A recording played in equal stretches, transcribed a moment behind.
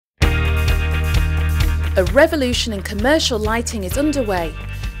A revolution in commercial lighting is underway.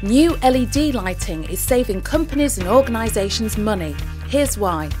 New LED lighting is saving companies and organisations money. Here's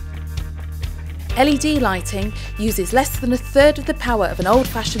why. LED lighting uses less than a third of the power of an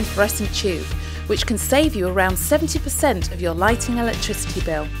old-fashioned fluorescent tube, which can save you around 70% of your lighting electricity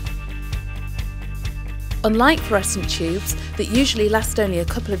bill. Unlike fluorescent tubes that usually last only a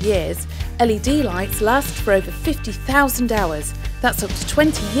couple of years, LED lights last for over 50,000 hours. That's up to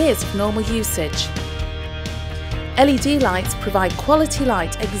 20 years of normal usage. LED lights provide quality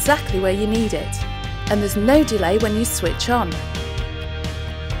light exactly where you need it, and there's no delay when you switch on.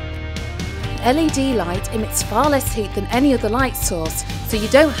 LED light emits far less heat than any other light source, so you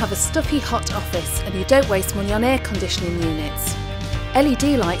don't have a stuffy hot office and you don't waste money on air conditioning units.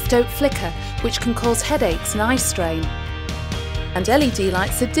 LED lights don't flicker, which can cause headaches and eye strain. And LED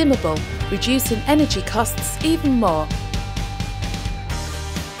lights are dimmable, reducing energy costs even more.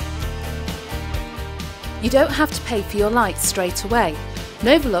 You don't have to pay for your lights straight away.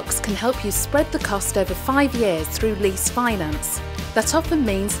 Novalux can help you spread the cost over 5 years through lease finance. That often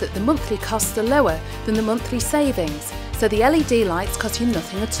means that the monthly costs are lower than the monthly savings, so the LED lights cost you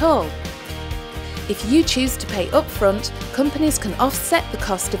nothing at all. If you choose to pay upfront, companies can offset the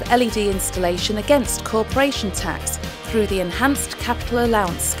cost of LED installation against corporation tax through the Enhanced Capital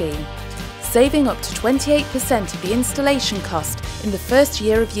Allowance Scheme, saving up to 28% of the installation cost in the first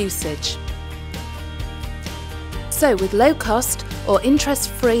year of usage. So with low cost or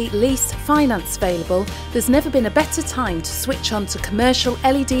interest-free lease finance available, there's never been a better time to switch on to commercial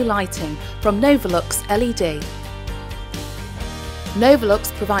LED lighting from Novalux LED.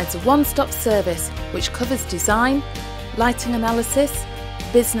 Novalux provides a one-stop service which covers design, lighting analysis,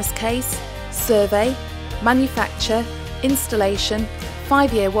 business case, survey, manufacture, installation,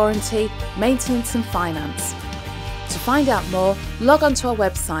 5-year warranty, maintenance and finance. To find out more, log on to our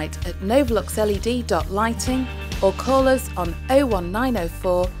website at novaluxled.lighting or call us on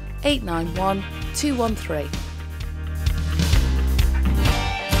 01904 891 213.